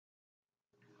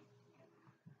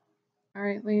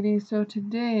Alright, ladies, so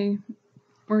today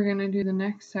we're going to do the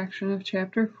next section of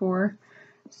Chapter 4,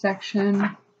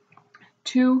 Section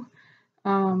 2,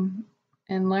 and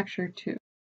Lecture 2.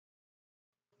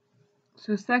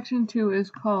 So Section 2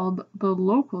 is called The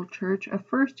Local Church, a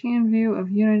First-Hand View of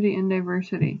Unity and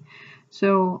Diversity.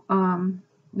 So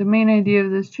the main idea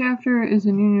of this chapter is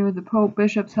in union with the Pope,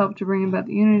 bishops help to bring about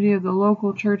the unity of the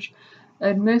local church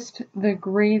amidst the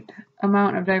great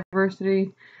amount of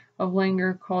diversity of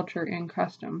language, culture, and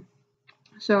custom.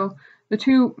 So the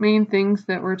two main things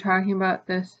that we're talking about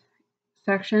this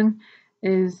section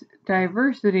is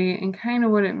diversity and kind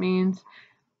of what it means,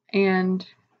 and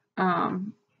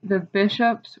the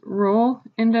bishop's role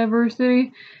in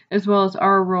diversity, as well as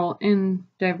our role in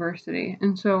diversity.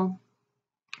 And so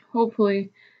hopefully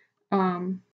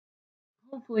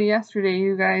yesterday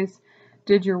you guys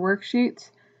did your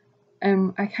worksheets,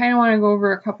 and I kind of want to go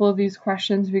over a couple of these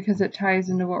questions because it ties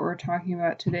into what we're talking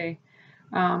about today.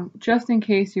 Just in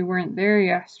case you weren't there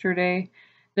yesterday,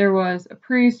 there was a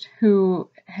priest who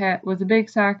was a big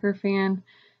soccer fan,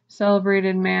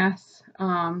 celebrated Mass,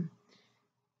 and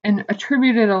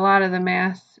attributed a lot of the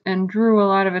Mass and drew a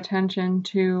lot of attention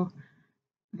to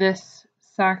this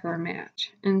soccer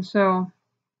match. And so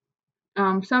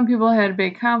some people had a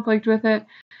big conflict with it.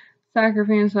 Soccer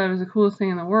fans thought it was the coolest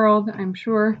thing in the world, I'm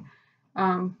sure.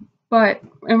 And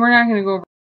we're not going to go over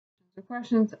the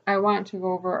questions I want to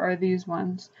go over are these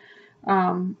ones.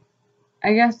 I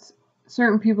guess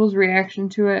certain people's reaction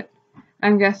to it,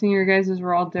 I'm guessing your guys's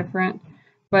were all different,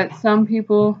 but some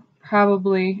people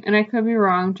probably, and I could be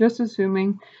wrong, just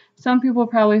assuming, some people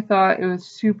probably thought it was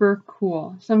super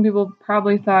cool. Some people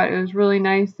probably thought it was really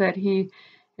nice that he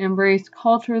embraced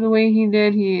culture the way he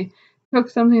did. He took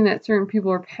something that certain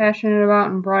people are passionate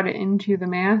about and brought it into the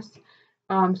Mass.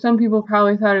 Some people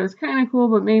probably thought it was kind of cool,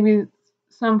 but maybe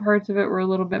some parts of it were a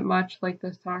little bit much, like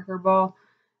the soccer ball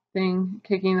thing,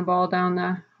 kicking the ball down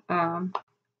the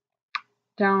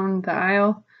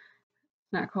aisle.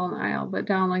 Not called an aisle, but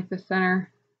down like the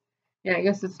center. Yeah, I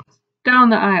guess it's down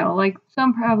the aisle. Like,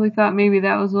 some probably thought maybe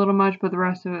that was a little much, but the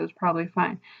rest of it was probably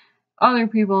fine. Other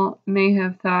people may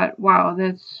have thought, wow,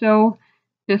 that's so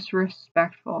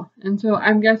disrespectful. And so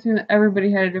I'm guessing that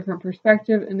everybody had a different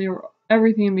perspective, and they were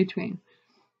everything in between.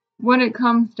 What it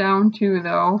comes down to,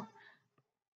 though,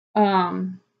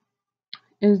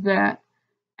 is that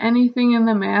anything in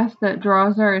the Mass that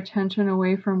draws our attention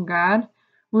away from God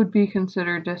would be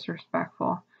considered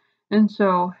disrespectful. And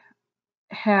so,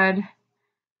 had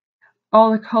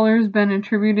all the colors been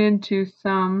attributed to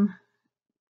some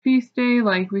feast day,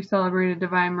 like we celebrated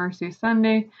Divine Mercy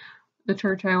Sunday, the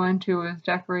church I went to was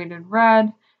decorated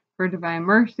red for Divine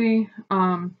Mercy,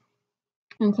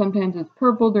 and sometimes it's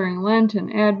purple during Lent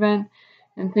and Advent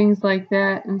and things like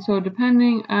that. And so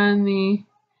depending on the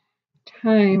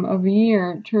time of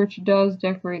year, church does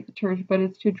decorate the church, but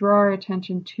it's to draw our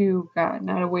attention to God,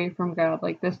 not away from God,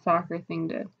 like this soccer thing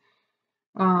did.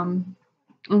 And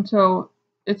so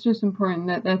it's just important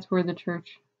that that's where the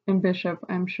church and bishop,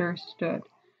 I'm sure, stood.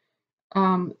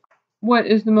 What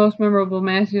is the most memorable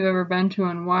Mass you've ever been to,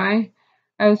 and why?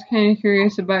 I was kind of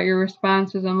curious about your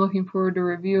responses. I'm looking forward to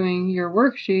reviewing your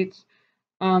worksheets.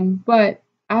 But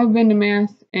I've been to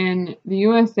Mass in the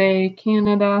USA,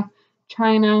 Canada,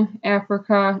 China,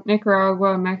 Africa,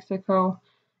 Nicaragua, Mexico,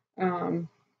 and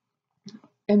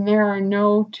there are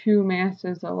no two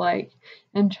Masses alike.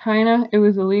 In China, it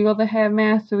was illegal to have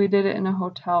Mass, so we did it in a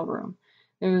hotel room.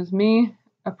 It was me,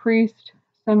 a priest,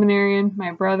 seminarian,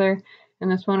 my brother,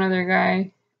 and this one other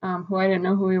guy who I didn't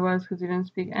know who he was because he didn't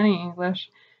speak any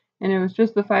English. And it was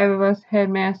just the five of us, had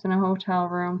Mass in a hotel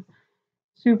room.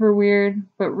 Super weird,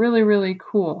 but really, really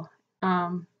cool.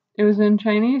 It was in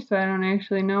Chinese, so I don't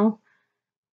actually know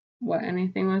what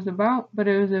anything was about, but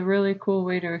it was a really cool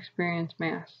way to experience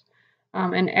Mass.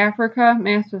 In Africa,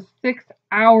 Mass was 6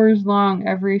 hours long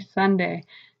every Sunday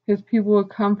because people would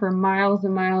come from miles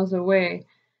and miles away.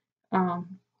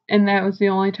 And that was the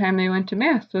only time they went to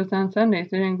Mass, so it's on Sundays.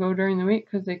 They didn't go during the week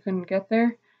because they couldn't get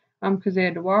there, because they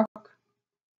had to walk.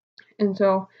 And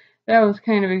so that was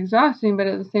kind of exhausting, but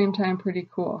at the same time pretty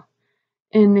cool.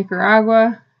 In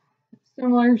Nicaragua,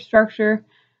 similar structure,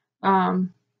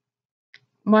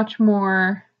 much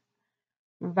more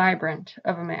vibrant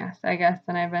of a Mass, I guess,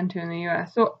 than I've been to in the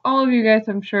US. So all of you guys,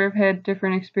 I'm sure, have had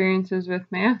different experiences with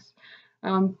Mass,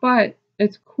 but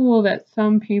it's cool that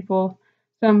some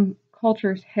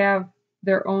cultures have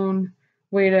their own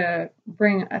way to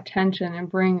bring attention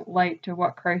and bring light to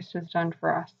what Christ has done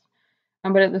for us.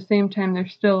 But at the same time,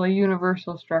 there's still a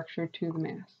universal structure to the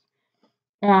Mass.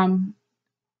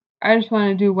 I just want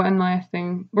to do one last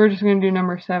thing. We're just going to do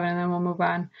number 7 and then we'll move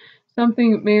on.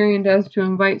 something Marion does to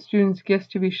invite students' gifts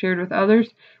to be shared with others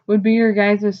would be your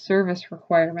guys' service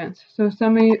requirements. So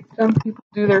some people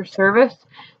do their service,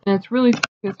 and it's really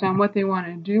focused on what they want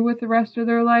to do with the rest of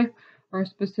their life or a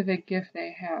specific gift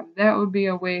they have. That would be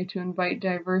a way to invite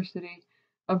diversity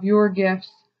of your gifts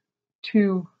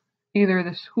to either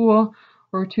the school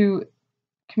or to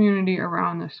community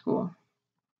around the school.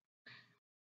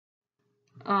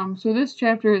 So this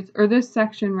chapter, or this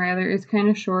section rather, is kind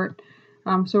of short,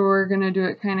 so we're going to do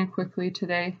it kind of quickly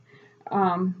today.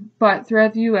 But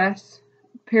throughout the U.S.,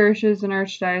 parishes and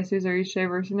archdioceses are each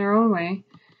diverse in their own way.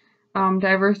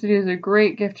 Diversity is a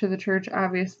great gift to the church,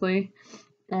 obviously,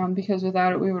 because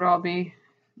without it we would all be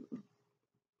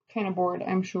kind of bored,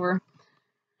 I'm sure.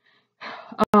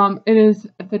 It is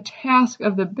the task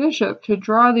of the bishop to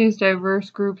draw these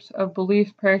diverse groups of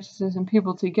beliefs, practices, and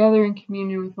people together in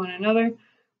communion with one another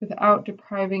without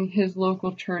depriving his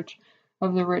local church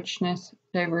of the richness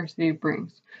diversity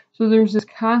brings. So there's this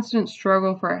constant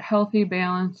struggle for a healthy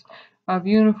balance of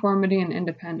uniformity and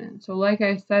independence. So like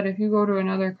I said, if you go to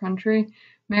another country,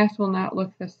 Mass will not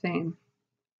look the same.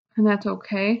 And that's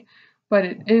okay, but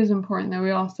it is important that we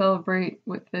all celebrate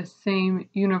with the same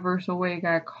universal way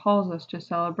God calls us to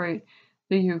celebrate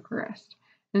the Eucharist.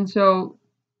 And so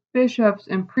bishops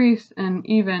and priests and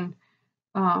even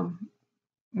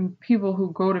people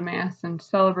who go to Mass and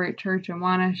celebrate church and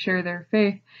want to share their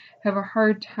faith have a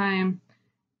hard time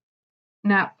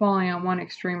not falling on one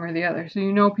extreme or the other. So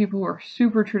people who are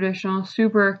super traditional,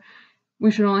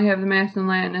 we should only have the Mass in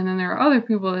Latin, and then there are other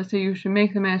people that say you should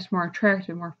make the Mass more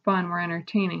attractive, more fun, more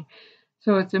entertaining.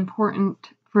 So it's important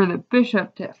for the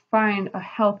bishop to find a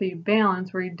healthy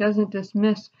balance where he doesn't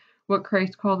dismiss what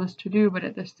Christ called us to do, but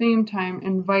at the same time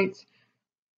invites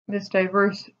this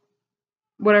diverse,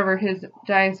 whatever his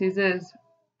diocese is,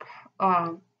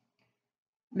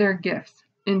 their gifts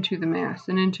into the Mass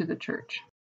and into the church.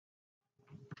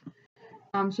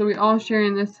 So we all share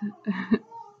in this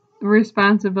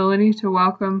responsibility to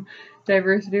welcome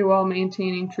diversity while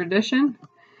maintaining tradition.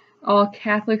 All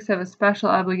Catholics have a special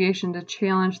obligation to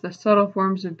challenge the subtle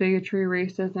forms of bigotry,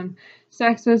 racism,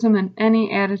 sexism, and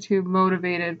any attitude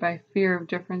motivated by fear of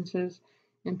differences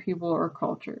in people or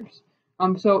cultures.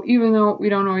 So even though we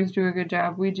don't always do a good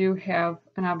job, we do have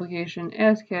an obligation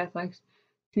as Catholics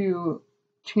to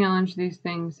challenge these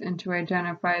things and to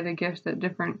identify the gifts that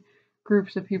different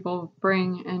groups of people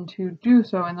bring, and to do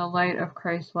so in the light of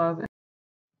Christ's love.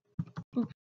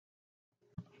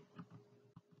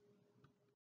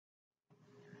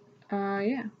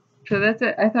 Yeah. So that's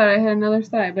it. I thought I had another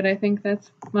slide, but I think that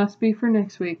must be for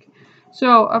next week.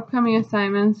 So upcoming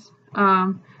assignments.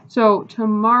 So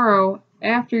tomorrow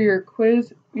after your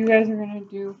quiz, you guys are going to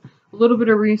do a little bit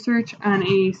of research on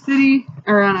a city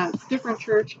or on a different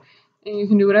church, and you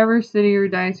can do whatever city or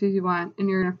diocese you want, and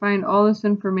you're going to find all this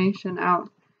information out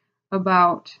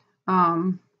about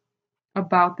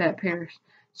that parish.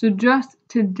 So just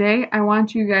today, I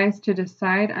want you guys to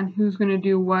decide on who's going to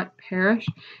do what parish,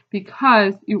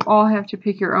 because you all have to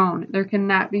pick your own. There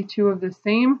cannot be two of the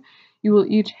same. You will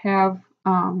each have,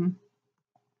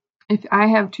 if I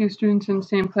have two students in the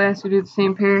same class who do the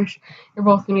same parish, you're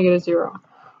both going to get a 0.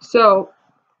 So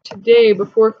today,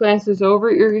 before class is over,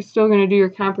 you're still going to do your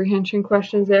comprehension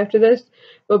questions after this,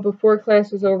 but before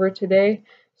class is over today,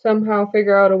 somehow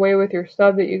figure out a way with your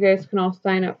sub that you guys can all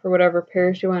sign up for whatever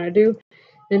parish you want to do,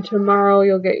 and tomorrow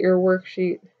you'll get your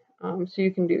worksheet so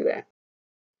you can do that.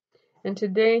 And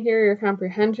today, here are your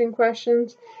comprehension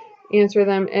questions. Answer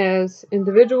them as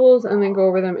individuals and then go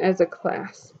over them as a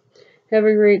class. Have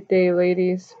a great day,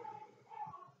 ladies.